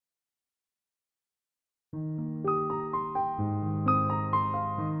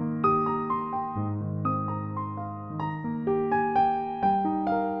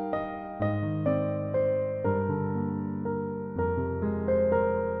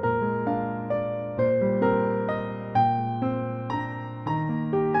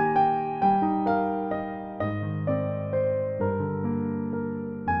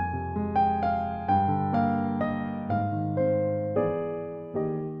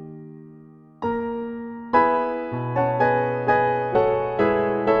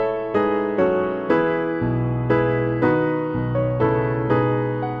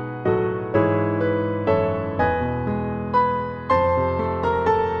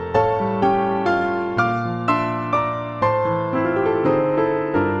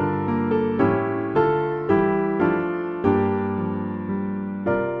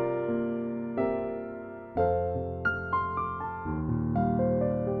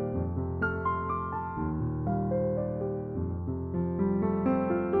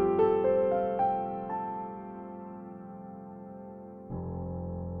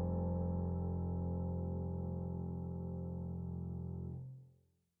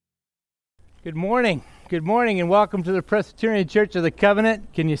Good morning. Good morning, and welcome to the Presbyterian Church of the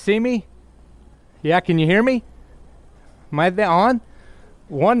Covenant. Can you see me? Yeah, can you hear me? Am I on?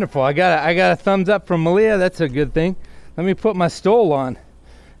 Wonderful. I got a thumbs up from Malia. That's a good thing. Let me put my stole on.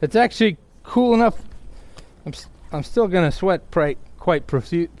 It's actually cool enough. I'm still going to sweat quite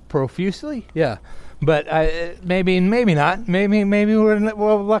profusely. Yeah, but maybe not. Maybe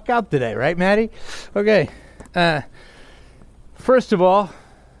we'll luck out today, right, Maddie? Okay. First of all,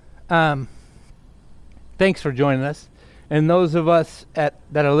 thanks for joining us. And those of us that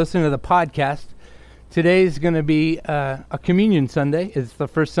are listening to the podcast, today's going to be a communion Sunday. It's the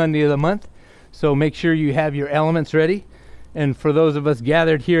first Sunday of the month, so make sure you have your elements ready. And for those of us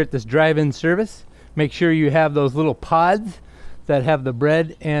gathered here at this drive-in service, make sure you have those little pods that have the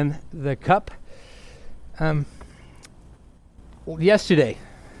bread and the cup. Yesterday,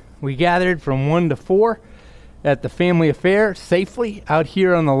 we gathered from 1 to 4 at the family affair safely out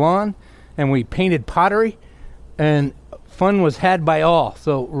here on the lawn, and we painted pottery, and fun was had by all.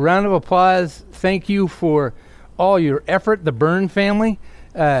 So round of applause. Thank you for all your effort, the Byrne family.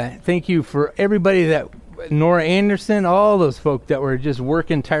 Thank you for everybody Nora Anderson, all those folk that were just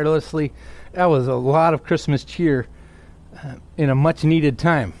working tirelessly. That was a lot of Christmas cheer in a much needed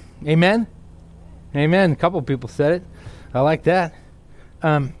time. Amen? Amen. A couple people said it. I like that.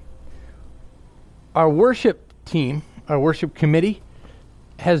 Our worship team, our worship committee,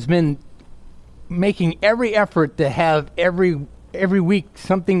 has been making every effort to have every week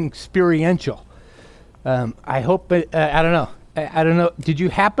something experiential. I hope I don't know. I don't know. Did you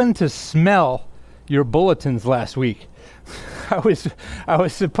happen to smell your bulletins last week? I was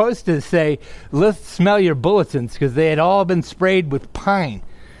supposed to say, let's smell your bulletins, because they had all been sprayed with pine,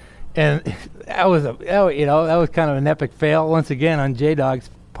 and that was kind of an epic fail once again on J-Dog's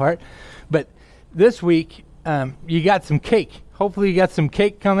part. But this week, you got some cake. Hopefully, you got some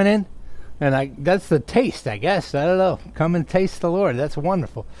cake coming in. And that's the taste, I guess. I don't know. Come and taste the Lord. That's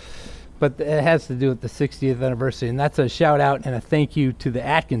wonderful. But it has to do with the 60th anniversary. And that's a shout out and a thank you to the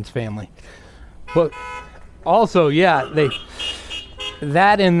Atkins family. But also, yeah, that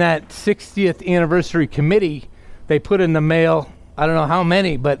 60th anniversary committee, they put in the mail, I don't know how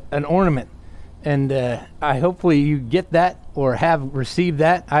many, but an ornament. And hopefully you get that or have received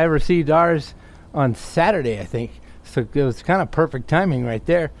that. I received ours on Saturday, I think. So it was kind of perfect timing right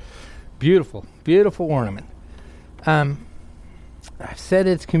there. Beautiful, beautiful ornament. I've said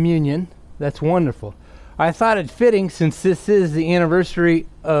it's communion. That's wonderful. I thought it fitting, since this is the anniversary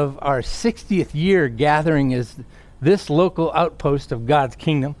of our 60th year gathering as this local outpost of God's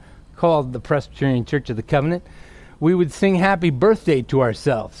kingdom called the Presbyterian Church of the Covenant, we would sing happy birthday to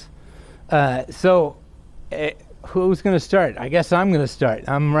ourselves. So who's going to start? I guess I'm going to start.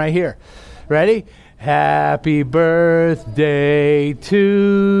 I'm right here. Ready? Happy birthday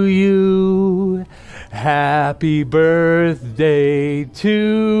to you. Happy birthday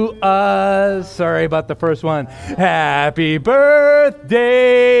to us. Sorry about the first one. Happy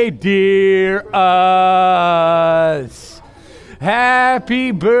birthday, dear us. Happy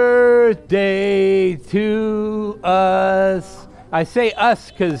birthday to us. I say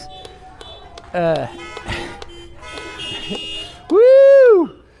us because,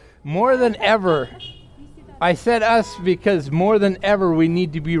 woo! More than ever, I said us because more than ever we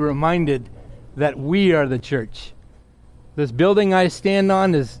need to be reminded that we are the church. This building I stand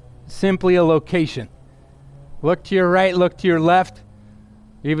on is simply a location. Look to your right, look to your left.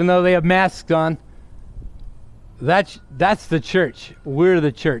 Even though they have masks on, that's the church. We're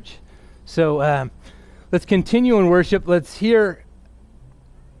the church. So let's continue in worship. Let's hear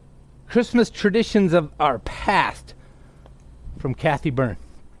Christmas traditions of our past from Kathy Byrne.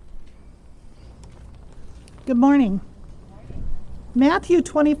 Good morning. Matthew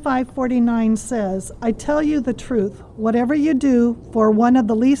 25:49 says, I tell you the truth, whatever you do for one of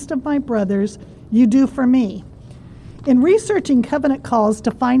the least of my brothers, you do for me. In researching covenant calls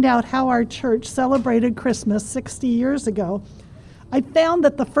to find out how our church celebrated Christmas 60 years ago, I found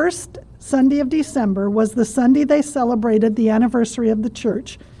that the first Sunday of December was the Sunday they celebrated the anniversary of the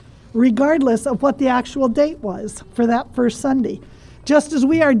church, regardless of what the actual date was for that first Sunday, just as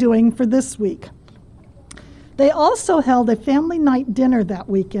we are doing for this week. They also held a family night dinner that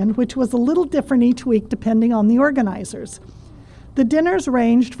weekend, which was a little different each week depending on the organizers. The dinners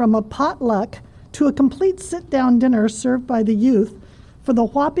ranged from a potluck to a complete sit-down dinner served by the youth for the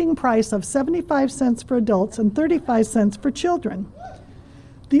whopping price of 75 cents for adults and 35 cents for children.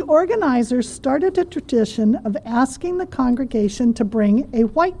 The organizers started a tradition of asking the congregation to bring a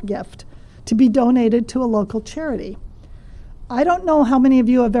white gift to be donated to a local charity. I don't know how many of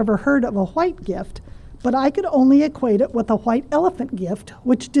you have ever heard of a white gift, but I could only equate it with a white elephant gift,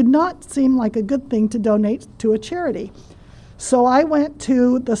 which did not seem like a good thing to donate to a charity. So I went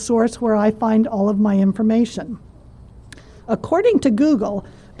to the source where I find all of my information. According to Google,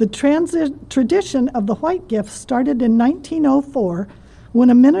 the tradition of the white gift started in 1904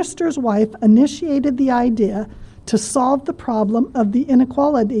 when a minister's wife initiated the idea to solve the problem of the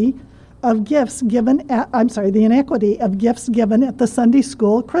inequality of gifts given at the Sunday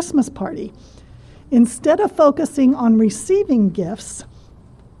school Christmas party. Instead of focusing on receiving gifts,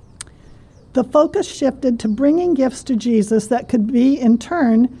 the focus shifted to bringing gifts to Jesus that could be, in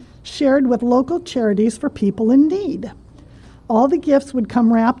turn, shared with local charities for people in need. All the gifts would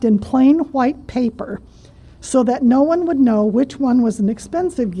come wrapped in plain white paper so that no one would know which one was an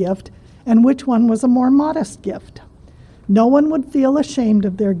expensive gift and which one was a more modest gift. No one would feel ashamed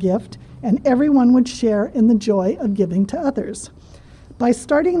of their gift, and everyone would share in the joy of giving to others. By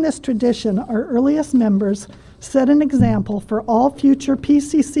starting this tradition, our earliest members set an example for all future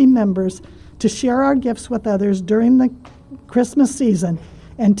PCC members to share our gifts with others during the Christmas season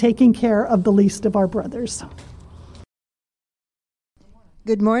and taking care of the least of our brothers.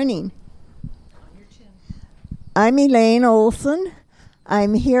 Good morning. I'm Elaine Olson.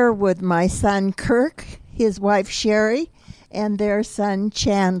 I'm here with my son Kirk, his wife Sherry, and their son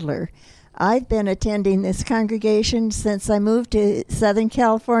Chandler. I've been attending this congregation since I moved to Southern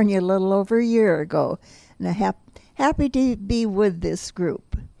California a little over a year ago, and I'm happy to be with this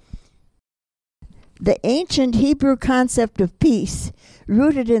group. The ancient Hebrew concept of peace,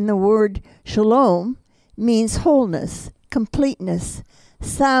 rooted in the word shalom, means wholeness, completeness,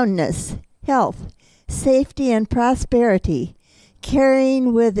 soundness, health, safety, and prosperity,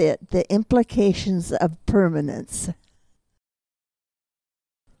 carrying with it the implications of permanence.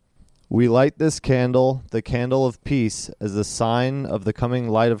 We light this candle, the candle of peace, as a sign of the coming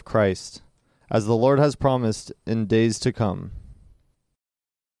light of Christ, as the Lord has promised in days to come.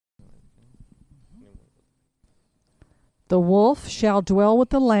 The wolf shall dwell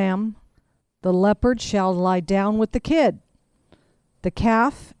with the lamb, the leopard shall lie down with the kid. The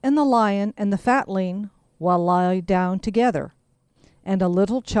calf and the lion and the fatling will lie down together, and a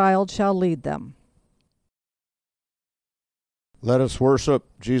little child shall lead them. Let us worship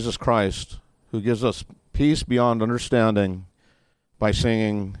Jesus Christ, who gives us peace beyond understanding, by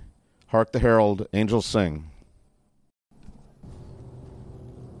singing, "Hark the Herald Angels Sing."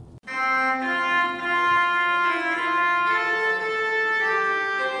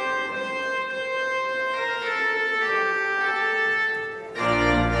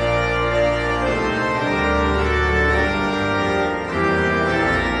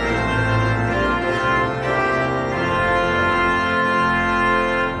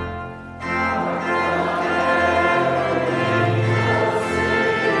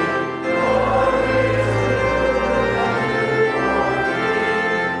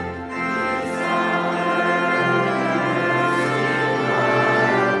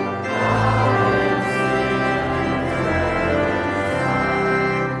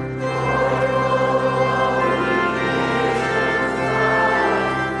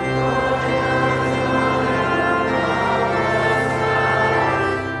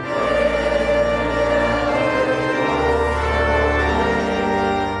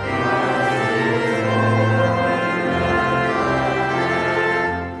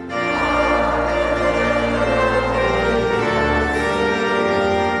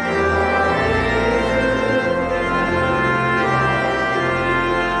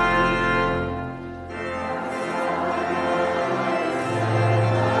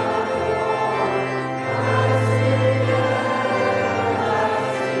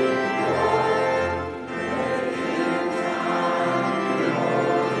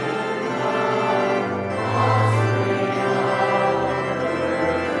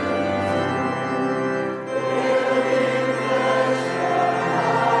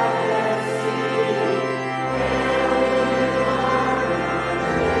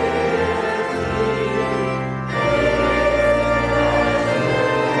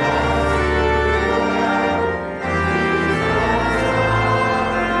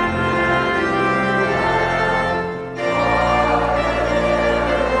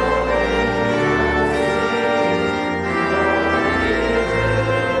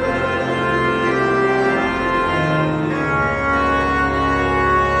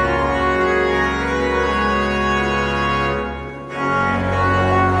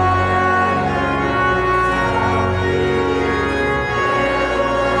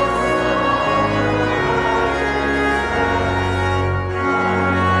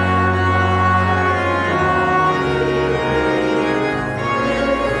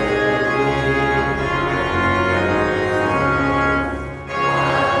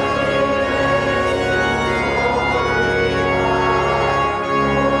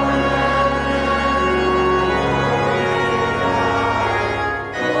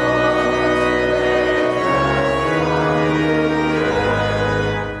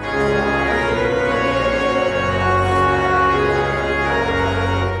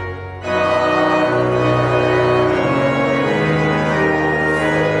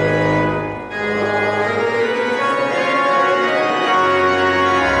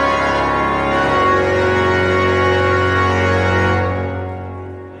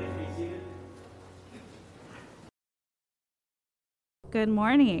 Good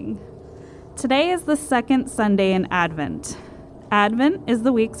morning. Today is the second Sunday in Advent. Advent is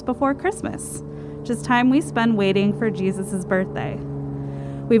the weeks before Christmas, which is time we spend waiting for Jesus' birthday.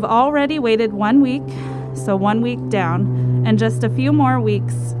 We've already waited 1 week, so 1 week down, and just a few more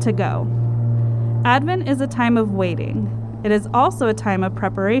weeks to go. Advent is a time of waiting. It is also a time of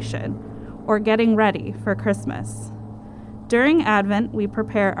preparation, or getting ready for Christmas. During Advent, we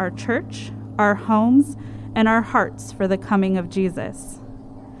prepare our church, our homes, and our hearts for the coming of Jesus.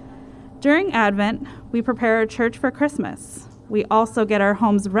 During Advent, we prepare our church for Christmas. We also get our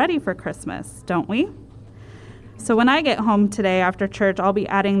homes ready for Christmas, don't we? So when I get home today after church, I'll be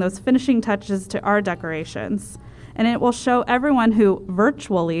adding those finishing touches to our decorations, and it will show everyone who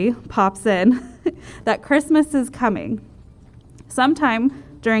virtually pops in that Christmas is coming. Sometime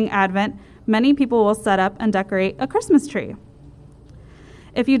during Advent, many people will set up and decorate a Christmas tree.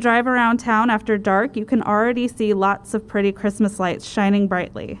 If you drive around town after dark, you can already see lots of pretty Christmas lights shining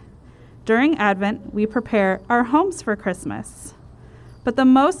brightly. During Advent, we prepare our homes for Christmas. But the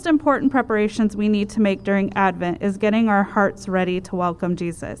most important preparations we need to make during Advent is getting our hearts ready to welcome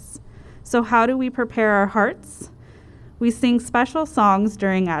Jesus. So how do we prepare our hearts? We sing special songs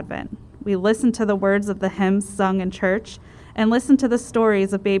during Advent. We listen to the words of the hymns sung in church and listen to the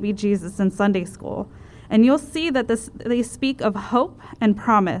stories of baby Jesus in Sunday school. And you'll see that they speak of hope and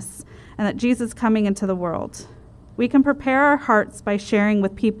promise and that Jesus is coming into the world. We can prepare our hearts by sharing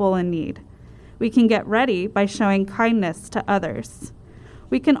with people in need. We can get ready by showing kindness to others.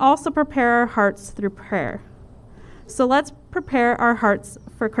 We can also prepare our hearts through prayer. So let's prepare our hearts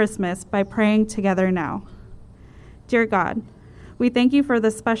for Christmas by praying together now. Dear God, we thank you for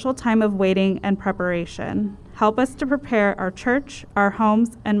this special time of waiting and preparation. Help us to prepare our church, our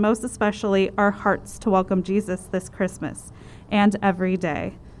homes, and most especially our hearts to welcome Jesus this Christmas and every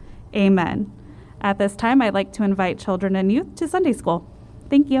day. Amen. At this time, I'd like to invite children and youth to Sunday school.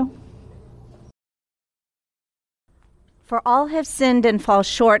 Thank you. For all have sinned and fall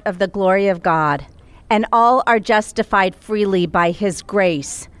short of the glory of God, and all are justified freely by his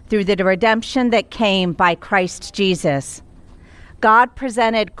grace through the redemption that came by Christ Jesus. God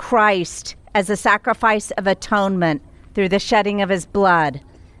presented Christ as a sacrifice of atonement through the shedding of his blood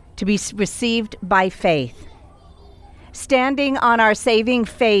to be received by faith. Standing on our saving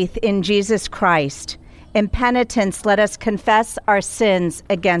faith in Jesus Christ, in penitence, let us confess our sins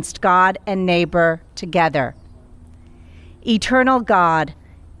against God and neighbor together. Eternal God,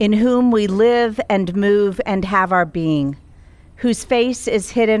 in whom we live and move and have our being, whose face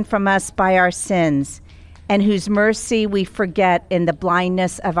is hidden from us by our sins, and whose mercy we forget in the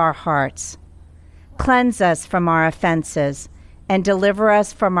blindness of our hearts. Cleanse us from our offenses, and deliver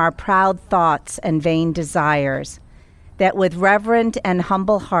us from our proud thoughts and vain desires, that with reverent and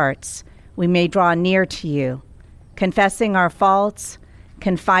humble hearts we may draw near to you, confessing our faults,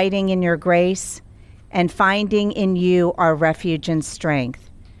 confiding in your grace, and finding in you our refuge and strength.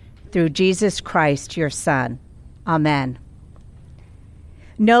 Through Jesus Christ, your Son. Amen.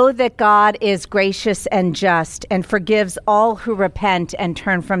 Know that God is gracious and just and forgives all who repent and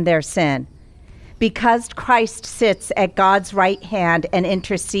turn from their sin. Because Christ sits at God's right hand and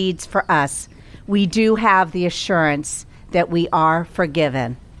intercedes for us, we do have the assurance that we are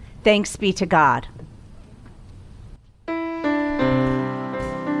forgiven. Thanks be to God.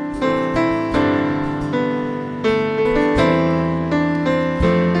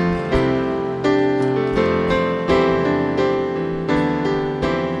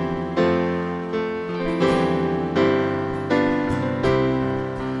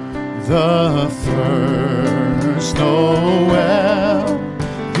 The first Noel,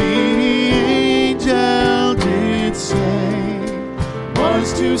 the angel did say,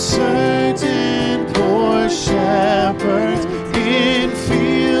 was to certain poor shepherds in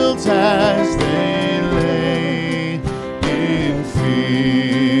fields as they lay, in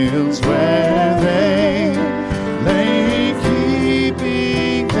fields where they lay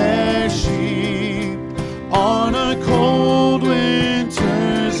keeping their sheep on a cold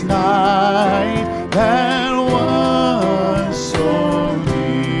winter's night that was so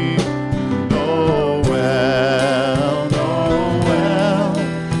deep. Noel, Noel,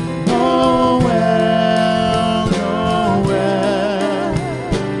 Noel.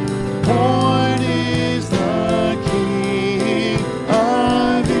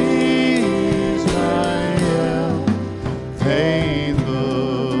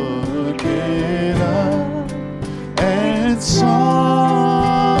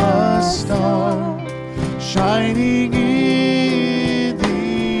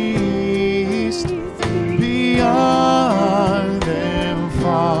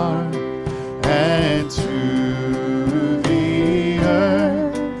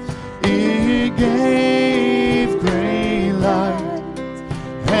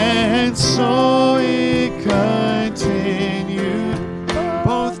 And so it continued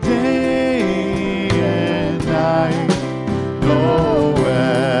both day and night. Noel,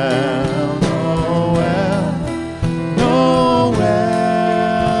 Noel,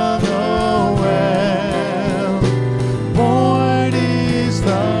 Noel, Noel. Born is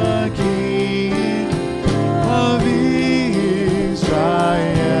the King of Israel.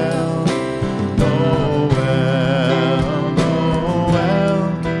 Noel,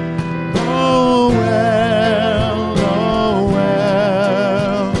 Noel, Noel, Noel.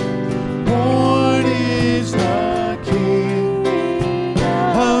 Born is the King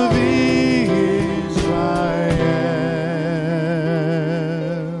of Israel.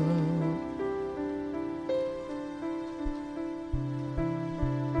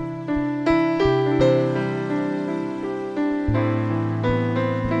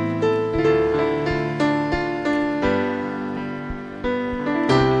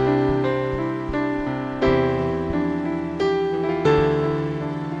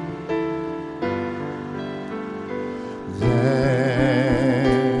 Let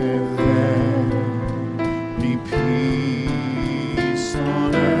there be peace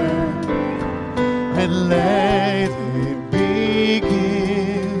on earth, and let it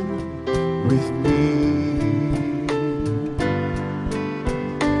begin with me.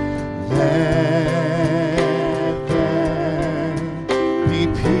 Let there be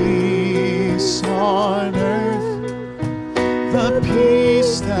peace on earth, the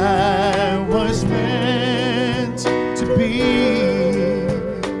peace that was meant to be.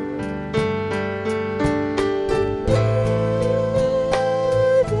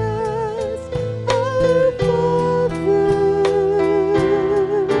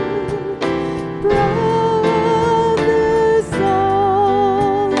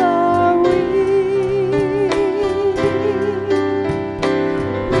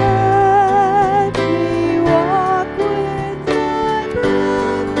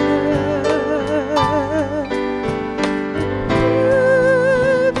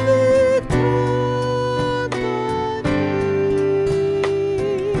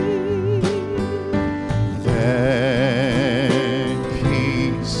 Let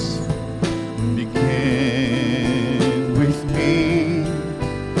peace begin with me.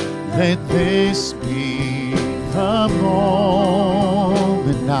 Let this be the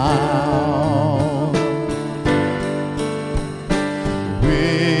moment now. With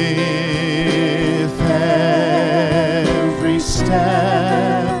every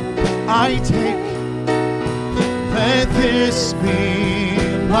step I take, let this be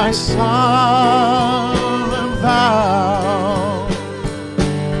my solemn vow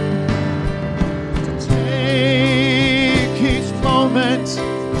to take each moment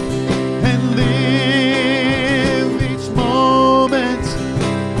and live each moment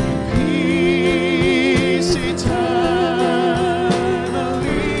in peace eternally.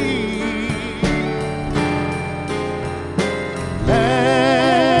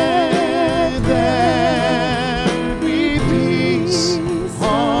 Let there be peace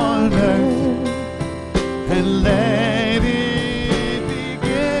on earth, and let it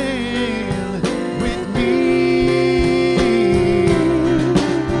begin with me.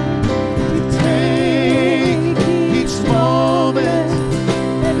 Take each moment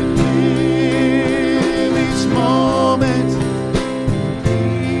and live each moment in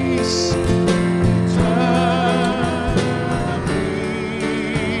peace eternally.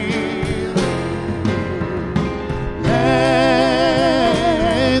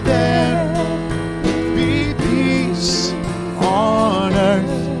 Let there be peace on earth,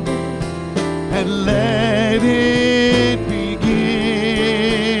 and let it begin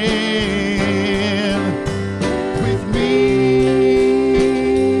with me.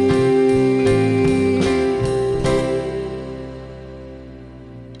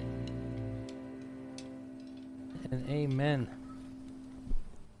 And amen.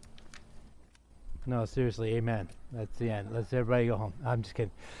 No, seriously, amen. That's the end. Let's everybody go home. I'm just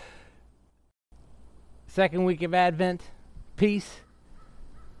kidding. Second week of Advent, peace.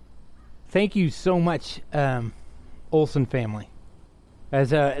 Thank you so much, Olson family. As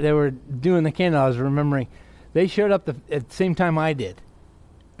they were doing the candle, I was remembering they showed up at the same time I did,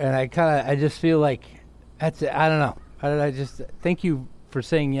 and I just feel like that's it. I don't know. I just thank you for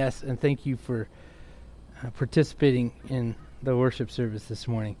saying yes, and thank you for participating in the worship service this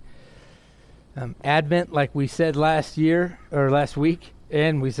morning. Advent, like we said last year or last week,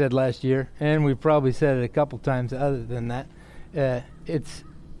 and we said last year, and we probably said it a couple times other than that. It's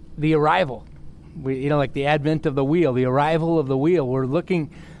the arrival. We, like the advent of the wheel, the arrival of the wheel. We're looking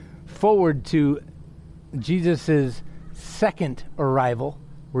forward to Jesus' second arrival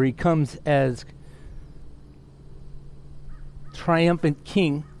where he comes as triumphant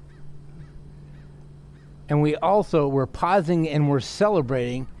king. And we're pausing and we're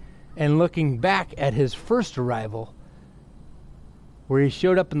celebrating and looking back at his first arrival, where he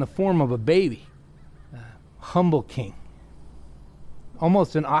showed up in the form of a baby, humble king.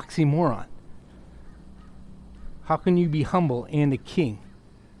 Almost an oxymoron. How can you be humble and a king?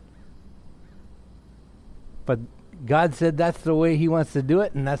 But God said that's the way he wants to do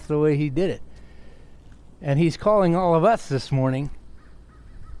it, and that's the way he did it. And he's calling all of us this morning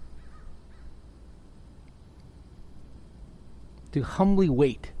to humbly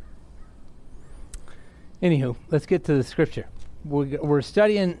wait. Anywho, let's get to the scripture. We're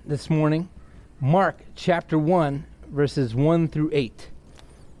studying this morning Mark chapter 1, verses 1 through 8.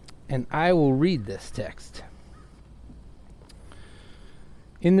 And I will read this text.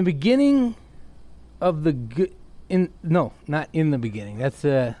 In the beginning of the not in the beginning. That's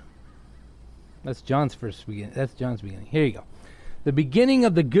John's first beginning. That's John's beginning. Here you go. The beginning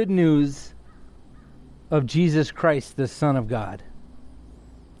of the good news of Jesus Christ, the Son of God.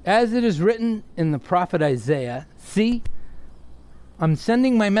 As it is written in the prophet Isaiah, see, I'm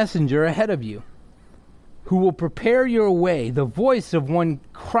sending my messenger ahead of you, who will prepare your way, the voice of one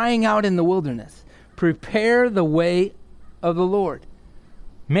crying out in the wilderness. Prepare the way of the Lord.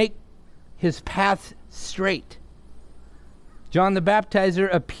 Make his paths straight. John the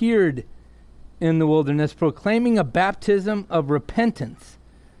Baptizer appeared in the wilderness, proclaiming a baptism of repentance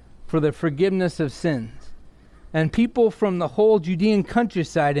for the forgiveness of sins. And people from the whole Judean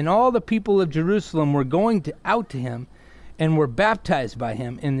countryside and all the people of Jerusalem were going out to him and were baptized by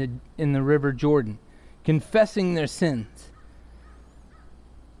him in the river Jordan, confessing their sins.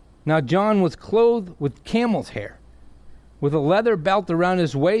 Now John was clothed with camel's hair, with a leather belt around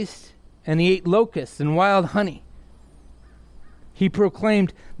his waist, and he ate locusts and wild honey. He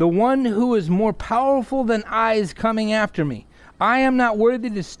proclaimed, "The one who is more powerful than I is coming after me. I am not worthy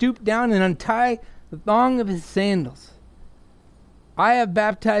to stoop down and untie the thong of his sandals. I have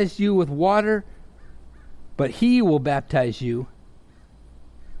baptized you with water, but he will baptize you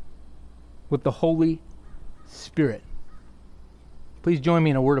with the Holy Spirit." Please join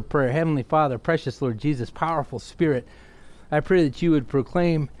me in a word of prayer. Heavenly Father, precious Lord Jesus, powerful Spirit, I pray that you would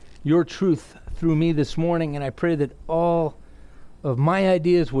proclaim your truth through me this morning, and I pray that all of my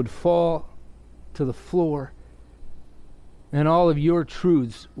ideas would fall to the floor, and all of your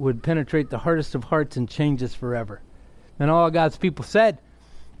truths would penetrate the hardest of hearts and change us forever. And all God's people said,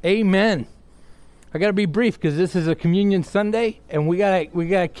 amen. I got to be brief because this is a communion Sunday, and we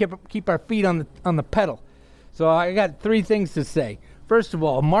gotta keep our feet on the pedal. So I got three things to say. First of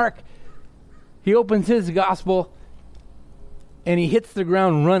all, Mark, he opens his gospel and he hits the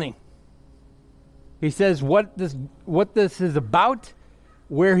ground running. He says what this is about,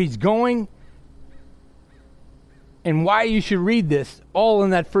 where he's going, and why you should read this, all in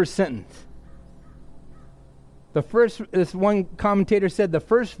that first sentence. This one commentator said the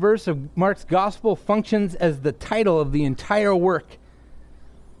first verse of Mark's gospel functions as the title of the entire work.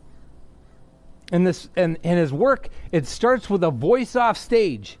 And his work, it starts with a voice off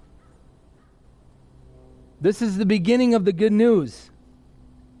stage. This is the beginning of the good news.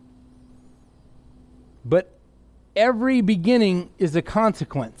 But every beginning is a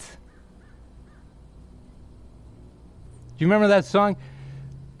consequence. Do you remember that song,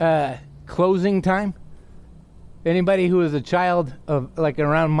 Closing Time? Anybody who was a child of, like,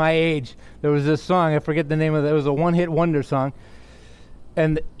 around my age, there was this song, I forget the name of it, it was a one-hit wonder song.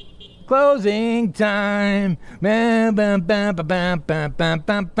 And closing time. I don't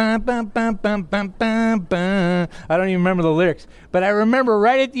even remember the lyrics, but I remember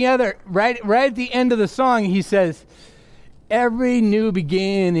right at the end of the song, he says, "Every new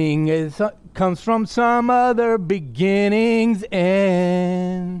beginning comes from some other beginning's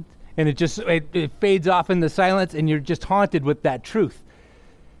end." And it fades off in the silence, and you're just haunted with that truth.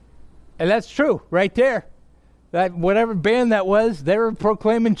 And that's true, right there. That whatever band that was, they were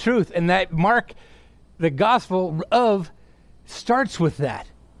proclaiming truth. And that Mark, the gospel of, starts with that.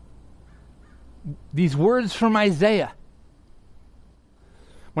 These words from Isaiah.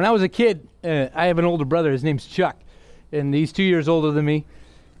 When I was a kid, I have an older brother, his name's Chuck, and he's 2 years older than me.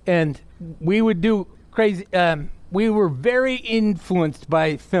 And we would do crazy, we were very influenced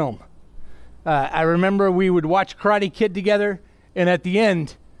by film. I remember we would watch Karate Kid together, and at the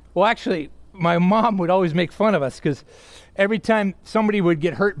end, well, actually, my mom would always make fun of us because every time somebody would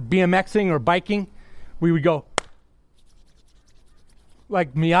get hurt BMXing or biking, we would go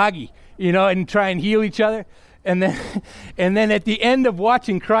like Miyagi, and try and heal each other. And then at the end of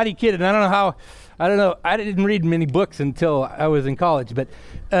watching Karate Kid, and I don't know I don't know. I didn't read many books until I was in college, but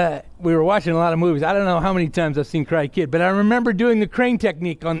we were watching a lot of movies. I don't know how many times I've seen Karate Kid, but I remember doing the crane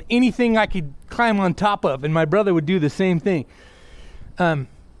technique on anything I could climb on top of, and my brother would do the same thing.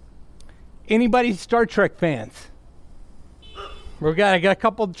 Anybody Star Trek fans? I got a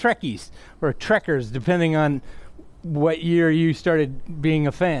couple of Trekkies, or Trekkers, depending on what year you started being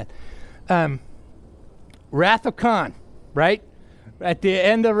a fan. Wrath of Khan, right? At the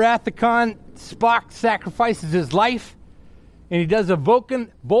end of Wrath of Khan, Spock sacrifices his life, and he does a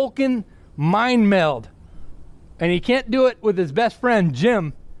Vulcan mind meld. And he can't do it with his best friend,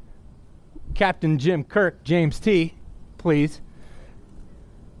 Jim, Captain Jim Kirk, James T., please.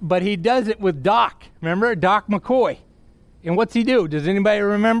 But he does it with Doc. Remember? Doc McCoy. And what's he do? Does anybody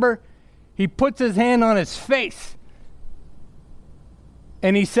remember? He puts his hand on his face,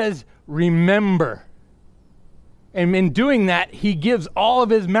 and he says, remember. And in doing that, he gives all of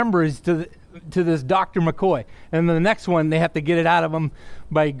his memories to this Dr. McCoy. And the next one, they have to get it out of him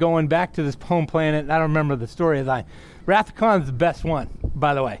by going back to this home planet. I don't remember the storyline. Wrath of Khan's the best one,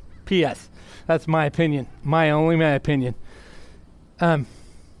 by the way. P.S. That's my opinion. My opinion.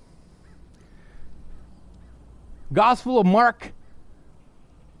 Gospel of Mark.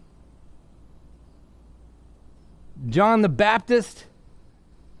 John the Baptist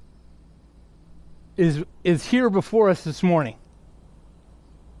is here before us this morning.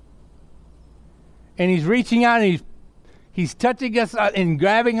 And he's reaching out and he's touching us and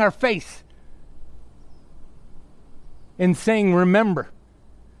grabbing our face and saying, remember.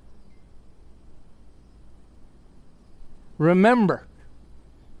 Remember.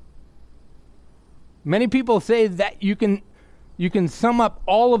 Many people say that you can sum up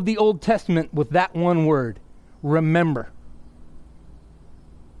all of the Old Testament with that one word, remember.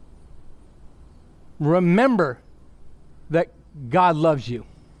 Remember that God loves you.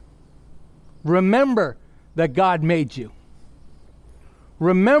 Remember that God made you.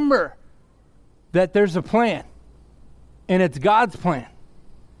 Remember that there's a plan, and it's God's plan.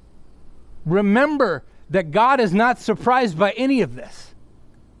 Remember that God is not surprised by any of this.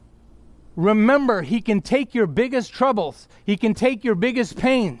 Remember, He can take your biggest troubles, He can take your biggest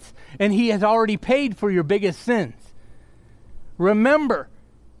pains, and He has already paid for your biggest sins. Remember,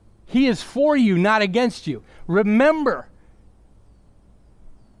 He is for you, not against you. Remember,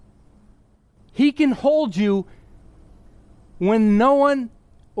 He can hold you when no one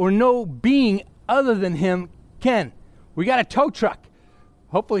or no being other than Him can. We got a tow truck.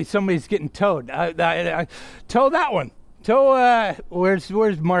 Hopefully somebody's getting towed. Tow that one. Tow,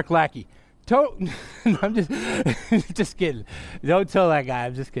 where's Mark Lackey? Tow, I'm just kidding. Don't tow that guy.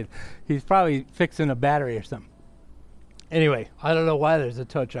 I'm just kidding. He's probably fixing a battery or something. Anyway, I don't know why there's a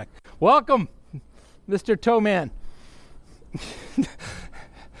tow truck. Welcome, Mr. Towman.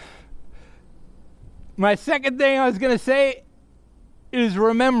 My second thing I was going to say is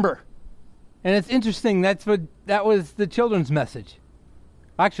remember. And it's interesting, that was the children's message.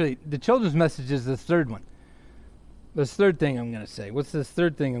 Actually, the children's message is the third one. This third thing I'm going to say. What's this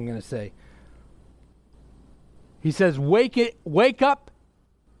third thing I'm going to say? He says, wake up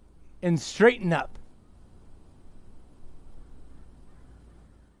and straighten up.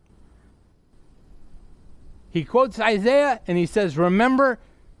 He quotes Isaiah and he says, remember,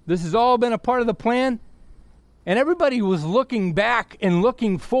 this has all been a part of the plan. And everybody was looking back and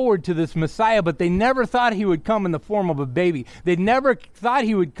looking forward to this Messiah, but they never thought He would come in the form of a baby. They never thought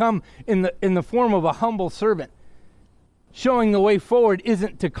He would come in the form of a humble servant. Showing the way forward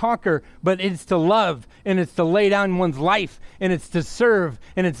isn't to conquer, but it's to love, and it's to lay down one's life, and it's to serve,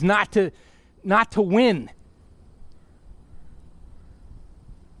 and it's not to win.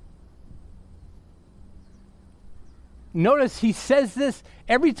 Notice He says this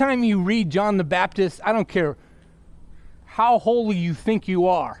every time you read John the Baptist. I don't care how holy you think you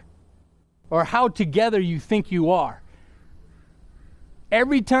are or how together you think you are.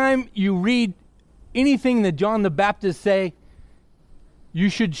 Every time you read anything that John the Baptist say, you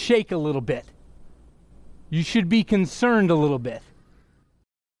should shake a little bit. You should be concerned a little bit.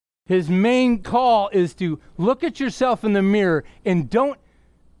 His main call is to look at yourself in the mirror and don't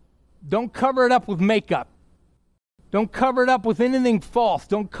cover it up with makeup. Don't cover it up with anything false.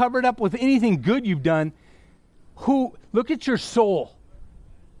 Don't cover it up with anything good you've done. Look at your soul.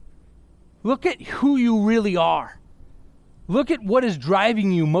 Look at who you really are. Look at what is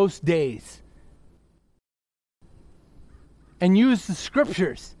driving you most days. And use the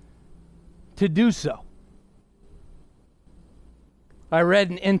scriptures to do so. I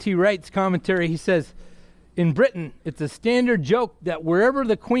read in N.T. Wright's commentary, he says, in Britain, it's a standard joke that wherever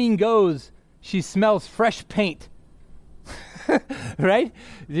the Queen goes, she smells fresh paint. Right?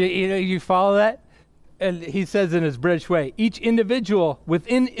 You follow that? and he says in his British way, each individual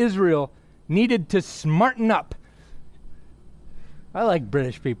within Israel needed to smarten up. I like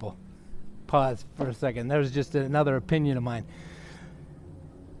British people. Pause for a second. That was just another opinion of mine.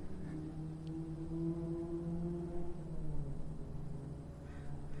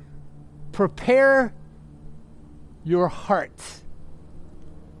 Prepare your hearts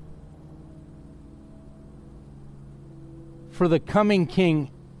for the coming King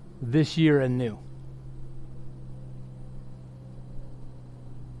this year anew.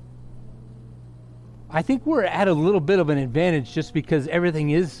 I think we're at a little bit of an advantage just because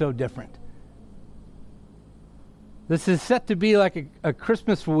everything is so different. This is set to be like a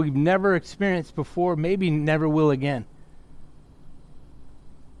Christmas we've never experienced before, maybe never will again.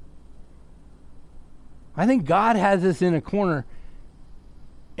 I think God has us in a corner,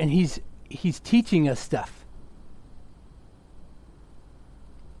 and He's teaching us stuff.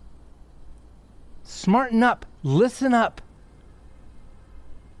 Smarten up. Listen up.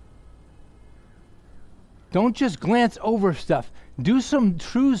 Don't just glance over stuff. Do some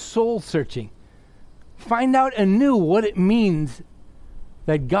true soul searching. Find out anew what it means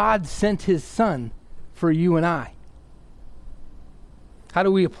that God sent His Son for you and I. How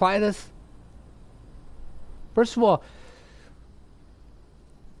do we apply this? First of all,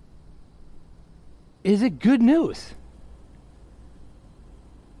 is it good news?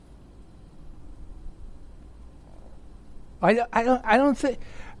 I don't think.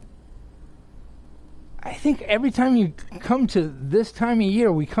 I think every time you come to this time of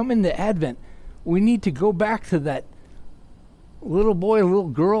year, we come into Advent, we need to go back to that little boy, little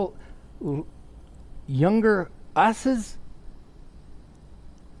girl, younger us's,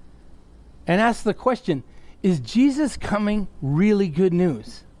 and ask the question, is Jesus coming really good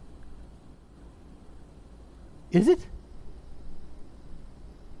news? Is it?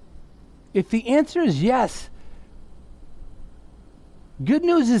 If the answer is yes, good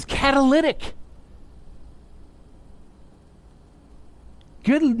news is catalytic.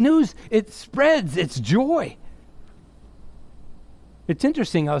 Good news, it spreads, it's joy. It's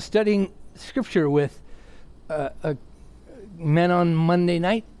interesting, I was studying scripture with men on Monday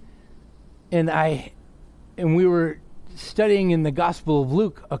night, and we were studying in the Gospel of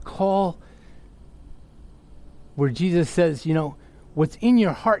Luke a call where Jesus says, you know, what's in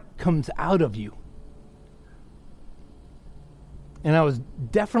your heart comes out of you. And I was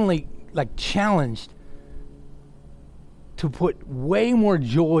definitely challenged to put way more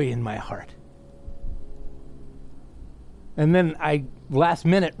joy in my heart. And then I last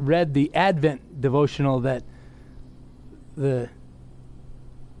minute read the Advent devotional that the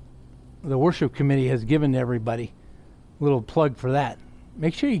worship committee has given to everybody. Little plug for that.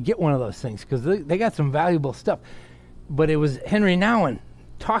 Make sure you get one of those things because they got some valuable stuff. But it was Henry Nouwen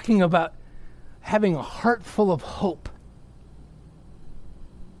talking about having a heart full of hope.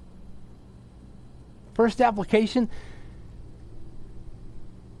 First application,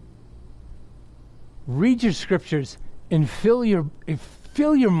 read your scriptures and fill your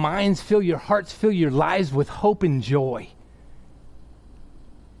minds, fill your hearts, fill your lives with hope and joy.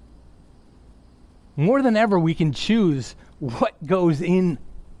 More than ever, we can choose what goes in.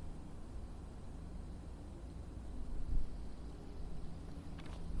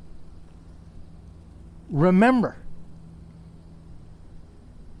 Remember.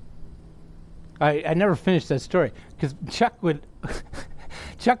 I never finished that story because Chuck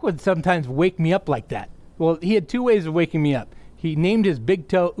would sometimes wake me up like that. Well, he had two ways of waking me up. He named his big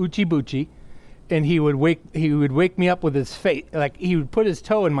toe Uchi Buchi, and he would wake me up with his face. Like he would put his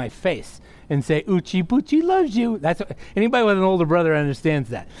toe in my face and say, Uchi Buchi loves you. That's what, anybody with an older brother understands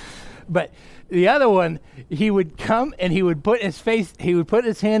that. But the other one, he would come and he would put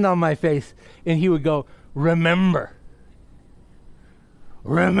his hand on my face and he would go, remember.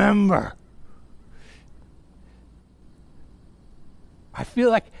 Remember. I feel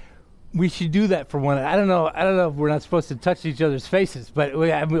like we should do that for one. I don't know if we're not supposed to touch each other's faces, but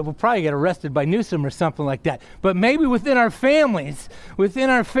we'll probably get arrested by Newsom or something like that. But maybe within our families,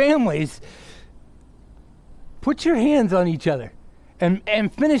 put your hands on each other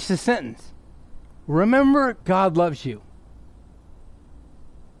and finish the sentence. Remember, God loves you.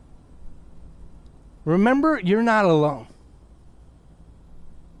 Remember, you're not alone.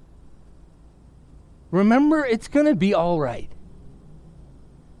 Remember, it's going to be all right.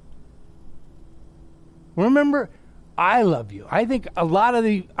 Remember, I love you. I think a lot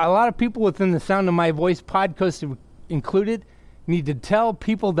of people within the sound of my voice, podcast included, need to tell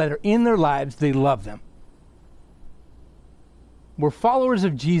people that are in their lives they love them. We're followers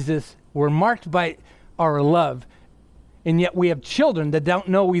of Jesus. We're marked by our love, and yet we have children that don't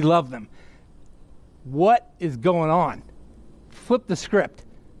know we love them. What is going on? Flip the script.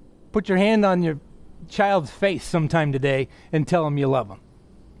 Put your hand on your child's face sometime today and tell them you love them.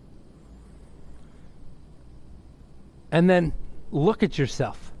 And then look at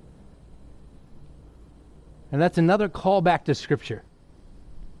yourself. And that's another call back to Scripture.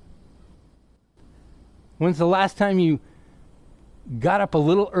 When's the last time you got up a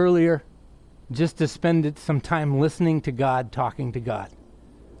little earlier just to spend some time listening to God, talking to God?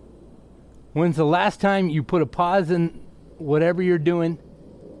 When's the last time you put a pause in whatever you're doing,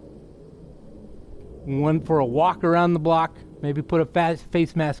 went for a walk around the block, maybe put a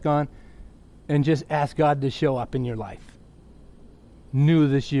face mask on, and just ask God to show up in your life? New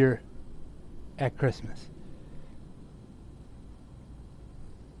this year at Christmas.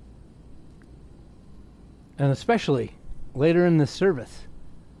 And especially later in this service,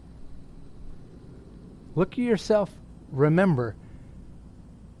 look at yourself, remember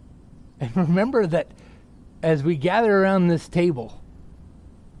that as we gather around this table,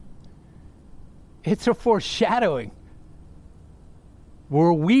 it's a foreshadowing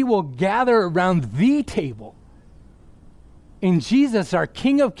where we will gather around the table. And Jesus, our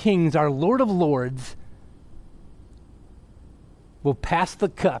King of Kings, our Lord of Lords, will pass the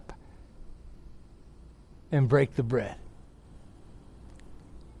cup and break the bread.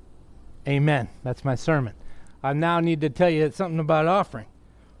 Amen. That's my sermon. I now need to tell you something about offering.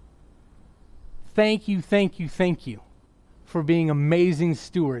 Thank you for being amazing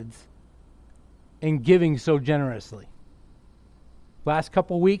stewards and giving so generously. Last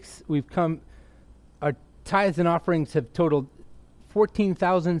couple weeks, our tithes and offerings have totaled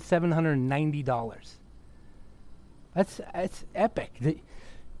 $14,790. That's epic.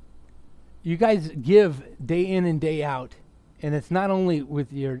 You guys give day in and day out, and it's not only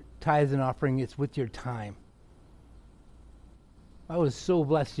with your tithes and offering, it's with your time. I was so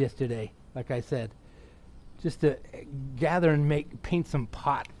blessed yesterday, like I said, just to gather and paint some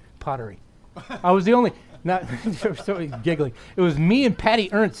pottery. I was the only, not so giggling. It was me and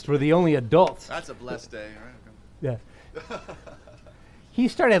Patty Ernst were the only adults. That's a blessed day, right? Yeah. He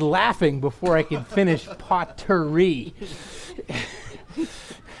started laughing before I could finish pottery.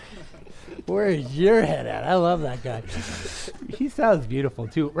 Where is your head at? I love that guy. He sounds beautiful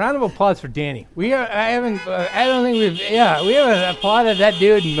too. Round of applause for Danny. We haven't applauded that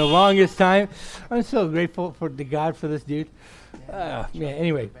dude in the longest time. I'm so grateful to God for this dude.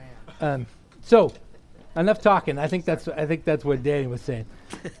 Anyway, so enough talking. I think that's what Danny was saying.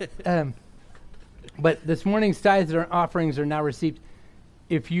 But this morning's tithes and offerings are now received.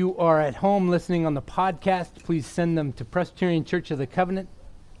 If you are at home listening on the podcast, please send them to Presbyterian Church of the Covenant,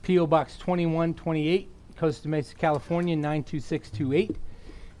 P.O. Box 2128, Costa Mesa, California, 92628.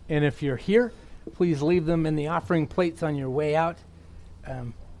 And if you're here, please leave them in the offering plates on your way out.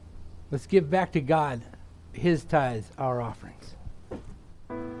 Let's give back to God His tithes, our offerings.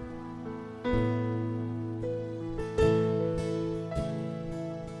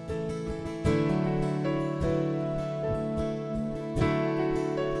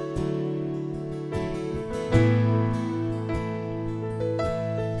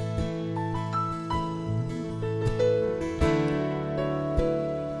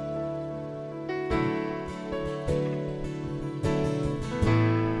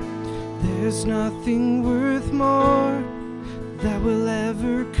 There's nothing worth more that will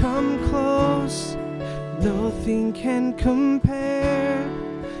ever come close. Nothing can compare.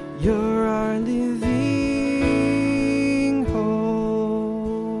 You're our living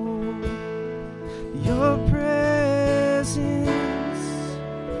hope. Your presence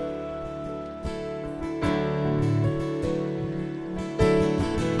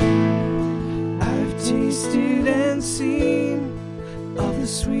I've tasted and seen of the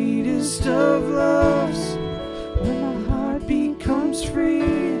sweetest of loves, when my heart becomes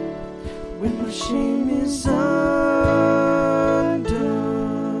free, when my shame is undone.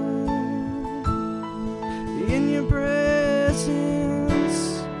 In your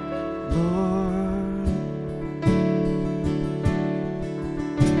presence, Lord.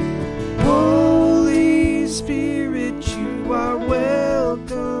 Holy Spirit, you are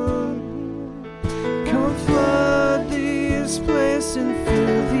welcome. Come flood this place and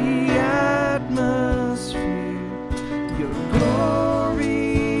fill the atmosphere. Your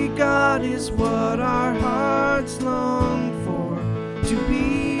glory, God, is what our hearts long for, to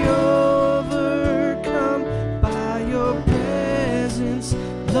be overcome by your presence,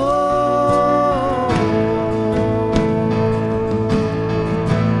 Lord.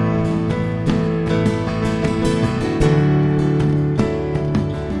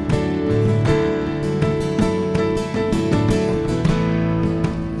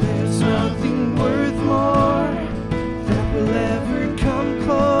 There's nothing worth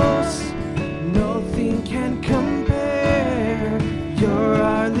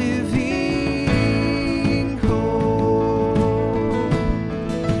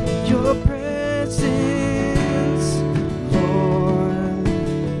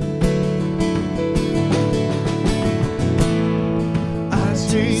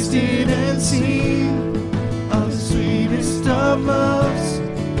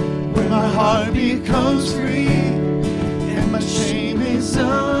becomes free, and my shame is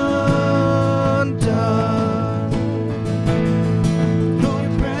undone. Your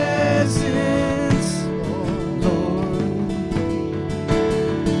presence, Lord.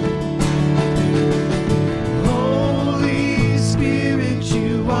 Holy Spirit,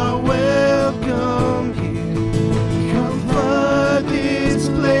 you are welcome here. Come flood this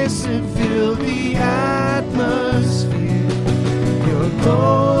place and fill the atmosphere. Your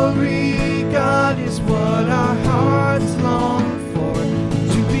glory, God, is what our hearts long for,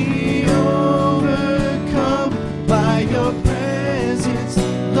 to be overcome by your presence,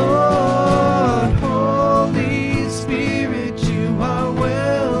 Lord. Holy Spirit, you are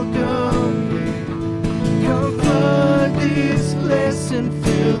welcome here. Come flood this place and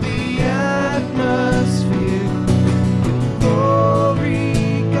fill the atmosphere.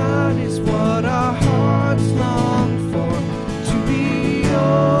 Glory, God, is what our hearts long for, to be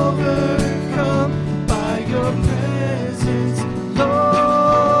overcome by your presence, Lord. Presence, Lord.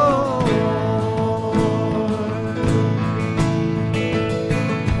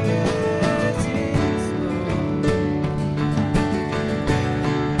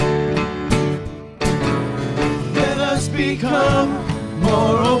 Let us become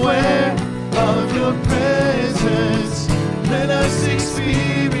more aware of your presence. Let us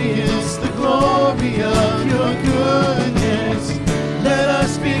experience the glory of your goodness. Let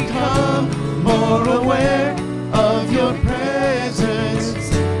us become more aware of your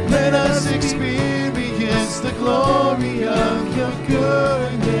presence. Let us experience the glory of your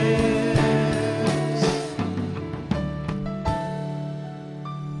goodness.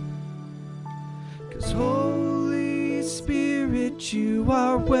 'Cause Holy Spirit, you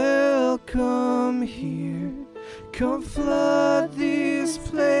are welcome here. Come flood this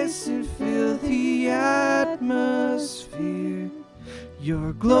place and fill the atmosphere.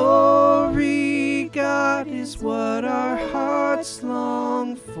 Your glory, God, is what our hearts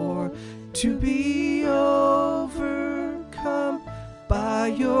long for, to be overcome by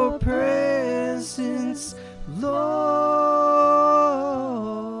your presence, Lord.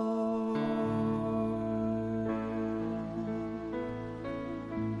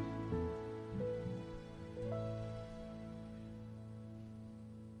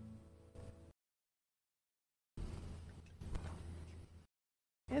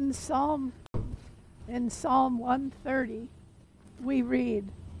 In Psalm 130, we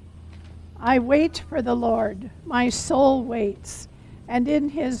read, I wait for the Lord, my soul waits, and in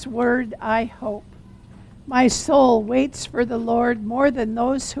his word I hope. My soul waits for the Lord more than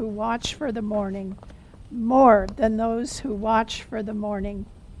those who watch for the morning, more than those who watch for the morning.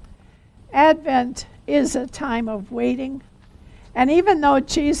 Advent is a time of waiting, and even though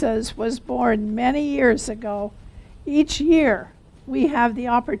Jesus was born many years ago, each year we have the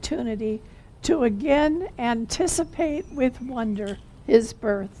opportunity to again anticipate with wonder his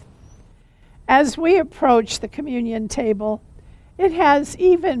birth. As we approach the communion table, it has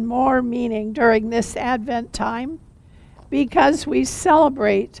even more meaning during this Advent time because we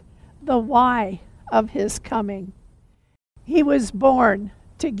celebrate the why of his coming. He was born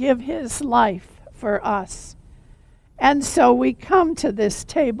to give his life for us. And so we come to this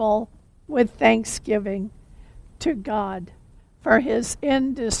table with thanksgiving to God for his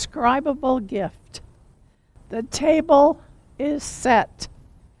indescribable gift. The table is set.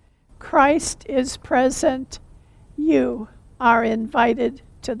 Christ is present. You are invited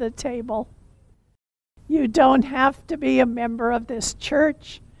to the table. You don't have to be a member of this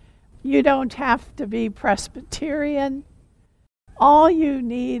church. You don't have to be Presbyterian. All you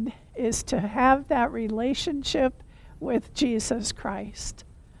need is to have that relationship with Jesus Christ.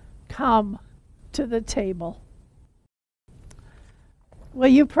 Come to the table. Will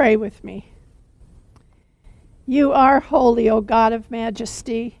you pray with me? You are holy, O God of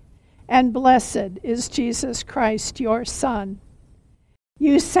majesty, and blessed is Jesus Christ, your Son.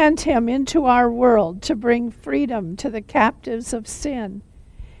 You sent him into our world to bring freedom to the captives of sin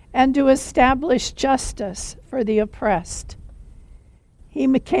and to establish justice for the oppressed. He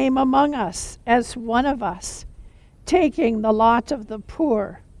came among us as one of us, taking the lot of the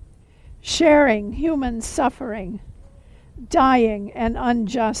poor, sharing human suffering, dying an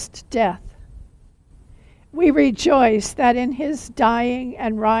unjust death. We rejoice that in his dying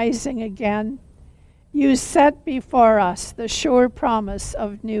and rising again, you set before us the sure promise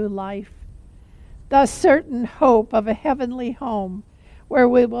of new life, the certain hope of a heavenly home where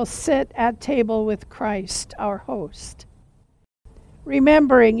we will sit at table with Christ, our host.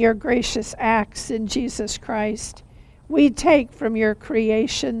 Remembering your gracious acts in Jesus Christ, we take from your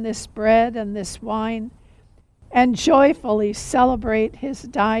creation this bread and this wine and joyfully celebrate his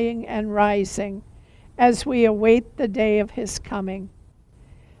dying and rising as we await the day of his coming.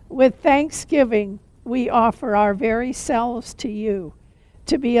 With thanksgiving, we offer our very selves to you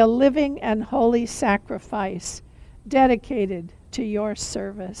to be a living and holy sacrifice dedicated to your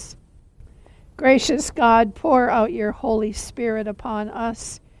service. Gracious God, pour out your Holy Spirit upon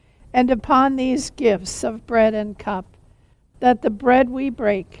us and upon these gifts of bread and cup, that the bread we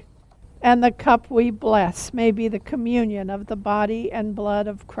break and the cup we bless may be the communion of the body and blood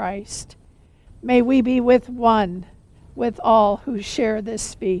of Christ. May we be with all who share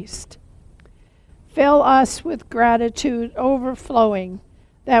this feast. Fill us with gratitude overflowing,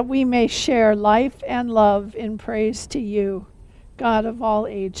 that we may share life and love in praise to you, God of all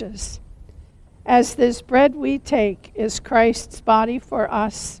ages. As this bread we take is Christ's body for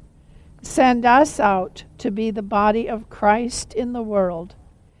us, send us out to be the body of Christ in the world.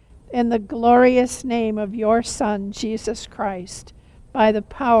 In the glorious name of your Son, Jesus Christ, by the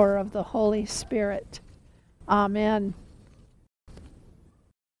power of the Holy Spirit. Amen.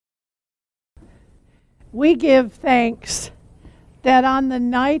 We give thanks that on the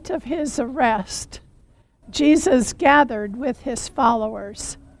night of his arrest, Jesus gathered with his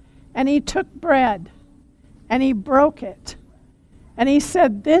followers, and he took bread, and he broke it, and he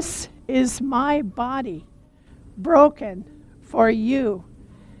said, "This is my body, broken for you.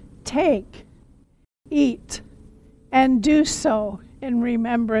 Take, eat, and do so in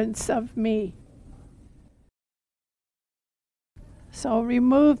remembrance of me." So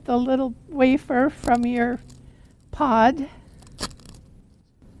remove the little wafer from your pod.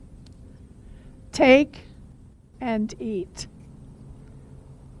 Take and eat.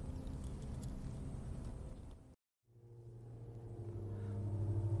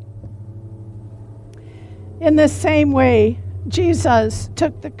 In the same way, Jesus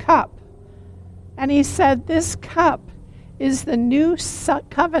took the cup, and he said, "This cup is the new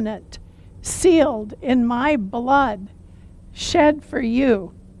covenant, sealed in my blood, shed for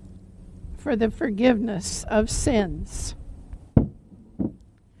you for the forgiveness of sins.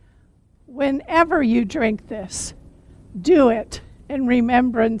 Whenever you drink this, do it in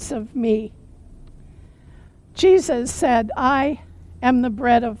remembrance of me." Jesus said, "I am the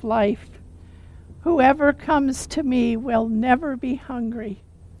bread of life. Whoever comes to me will never be hungry,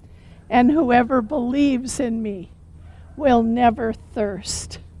 and whoever believes in me will never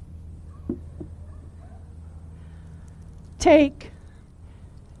thirst." Take,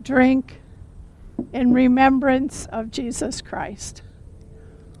 drink in remembrance of Jesus Christ.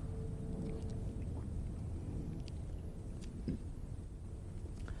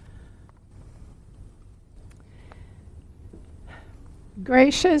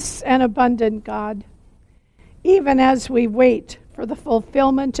 Gracious and abundant God, even as we wait for the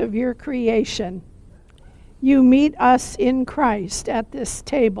fulfillment of your creation, you meet us in Christ at this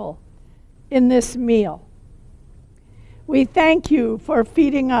table, in this meal. We thank you for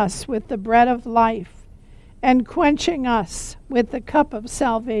feeding us with the bread of life and quenching us with the cup of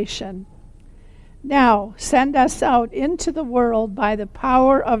salvation. Now send us out into the world by the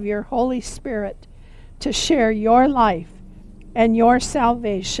power of your Holy Spirit to share your life and your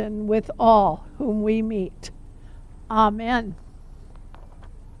salvation with all whom we meet. Amen.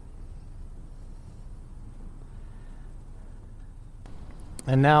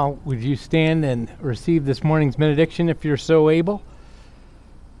 And now, would you stand and receive this morning's benediction if you're so able?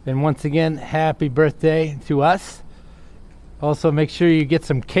 And once again, happy birthday to us. Also, make sure you get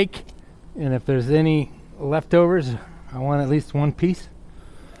some cake. And if there's any leftovers, I want at least one piece.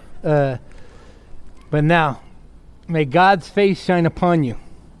 But now, may God's face shine upon you.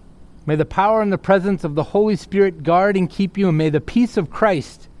 May the power and the presence of the Holy Spirit guard and keep you. And may the peace of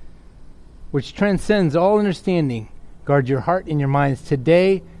Christ, which transcends all understanding, guard your heart and your minds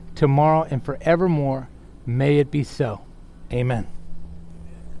today, tomorrow, and forevermore. May it be so. Amen.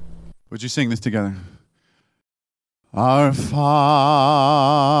 Would you sing this together? Our Father,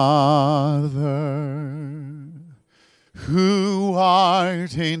 who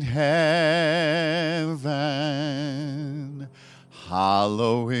art in heaven,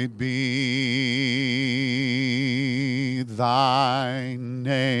 hallowed be thy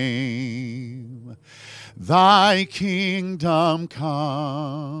name. Thy kingdom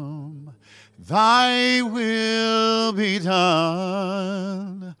come, thy will be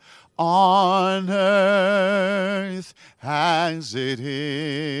done on earth as it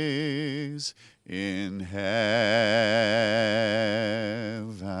is in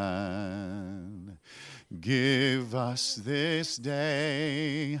heaven. Give us this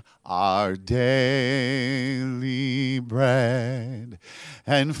day our daily bread,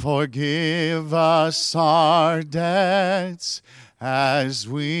 and forgive us our debts as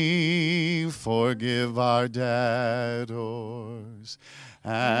we forgive our debtors.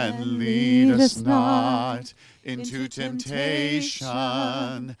 And lead us not into temptation,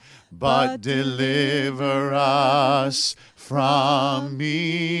 but deliver us from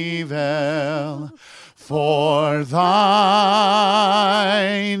evil. For thine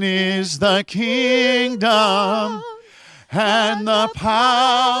is the kingdom, and the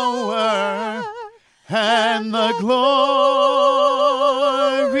power, and the glory